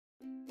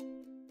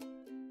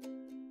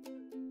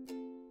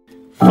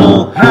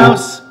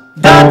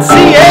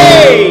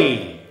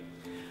FullHouse.ca.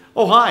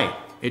 Oh, hi,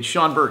 it's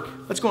Sean Burke.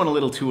 Let's go on a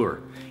little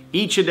tour.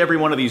 Each and every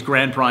one of these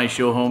grand prize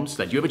show homes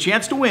that you have a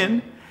chance to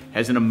win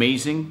has an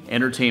amazing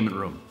entertainment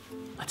room.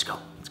 Let's go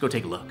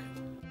take a look.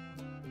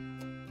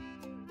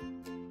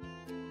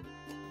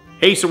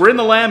 Hey, so we're in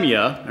the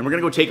Lamia, and we're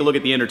gonna go take a look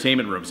at the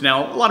entertainment rooms.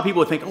 Now, a lot of people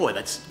would think, oh,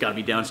 that's gotta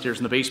be downstairs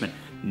in the basement.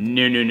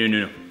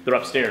 No. They're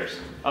upstairs,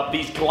 up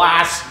these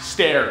glass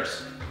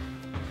stairs.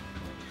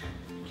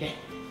 Okay.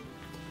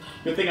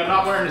 Good thing I'm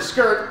not wearing a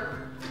skirt.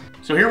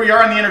 So here we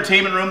are in the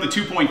entertainment room, the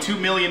 $2.2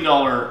 million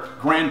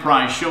grand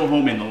prize show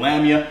home in the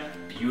Lamia.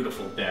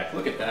 Beautiful deck,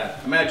 look at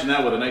that. Imagine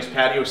that with a nice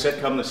patio set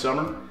come the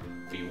summer.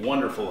 Be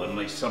wonderful on a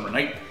nice summer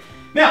night.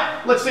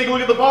 Now, let's take a look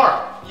at the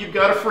bar. You've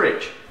got a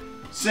fridge,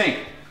 sink,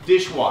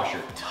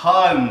 dishwasher,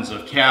 tons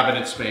of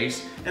cabinet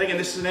space. And again,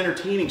 this is an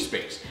entertaining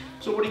space.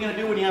 So what are you gonna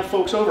do when you have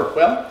folks over?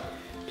 Well,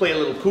 play a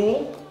little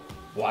pool,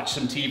 watch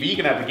some TV. You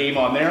can have the game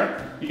on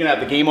there. You can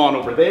have the game on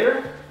over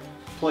there.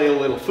 Play a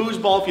little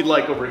foosball if you'd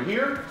like over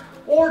here.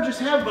 Or just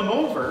have them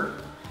over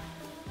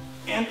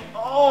and,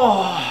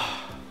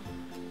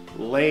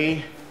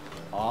 lay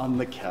on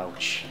the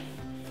couch.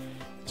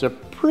 It's a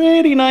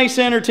pretty nice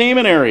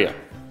entertainment area.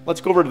 Let's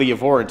go over to the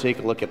Evora and take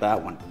a look at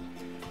that one.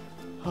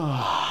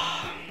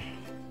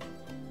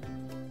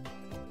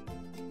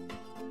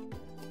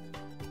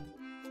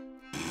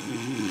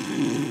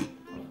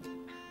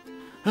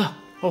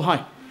 Oh,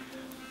 hi.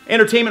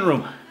 Entertainment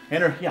room.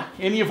 In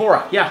the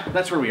Evora. Yeah,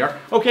 that's where we are.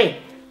 Okay,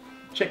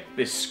 check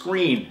this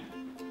screen.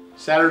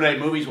 Saturday night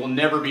movies will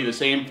never be the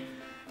same.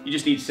 You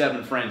just need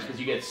 7 friends because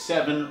you get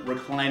 7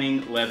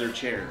 reclining leather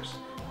chairs.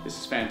 This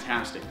is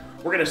fantastic.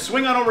 We're gonna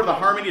swing on over to the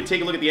Harmony to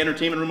take a look at the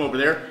entertainment room over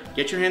there.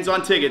 Get your hands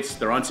on tickets.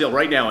 They're on sale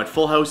right now at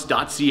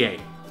FullHouse.ca.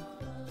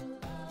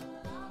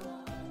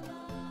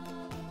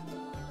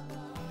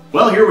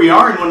 Well, here we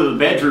are in one of the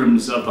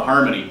bedrooms of the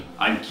Harmony.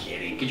 I'm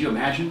kidding. Could you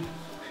imagine?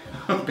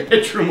 A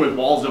bedroom with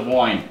walls of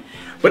wine.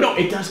 But no,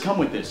 it does come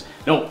with this.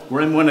 No,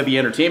 we're in one of the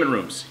entertainment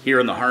rooms here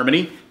in the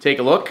Harmony. Take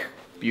a look.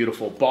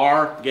 Beautiful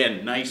bar.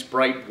 Again, nice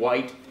bright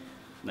white.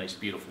 Nice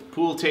beautiful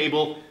pool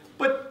table.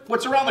 But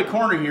what's around the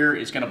corner here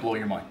is gonna blow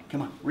your mind.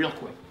 Come on, real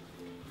quick.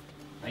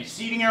 Nice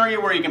seating area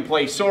where you can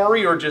play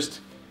sorry or just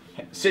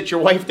sit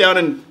your wife down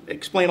and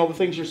explain all the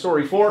things you're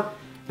sorry for.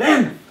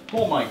 Then,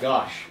 oh my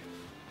gosh,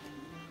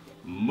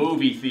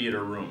 movie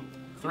theater room.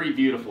 3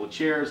 beautiful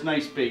chairs,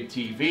 nice big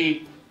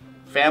TV.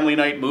 Family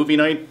night, movie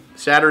night,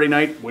 Saturday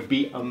night would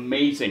be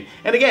amazing.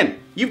 And again,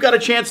 you've got a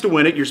chance to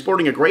win it. You're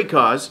sporting a great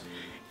cause.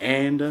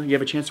 And you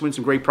have a chance to win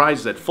some great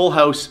prizes at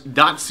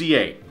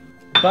FullHouse.ca.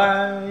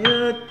 Buy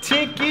a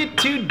ticket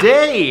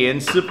today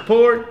and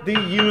support the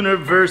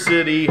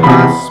University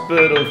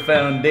Hospital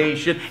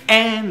Foundation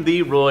and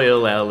the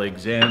Royal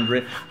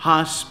Alexandra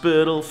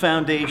Hospital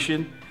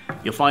Foundation.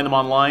 You'll find them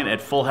online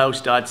at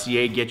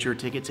FullHouse.ca. Get your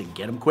tickets and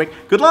get them quick.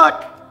 Good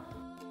luck!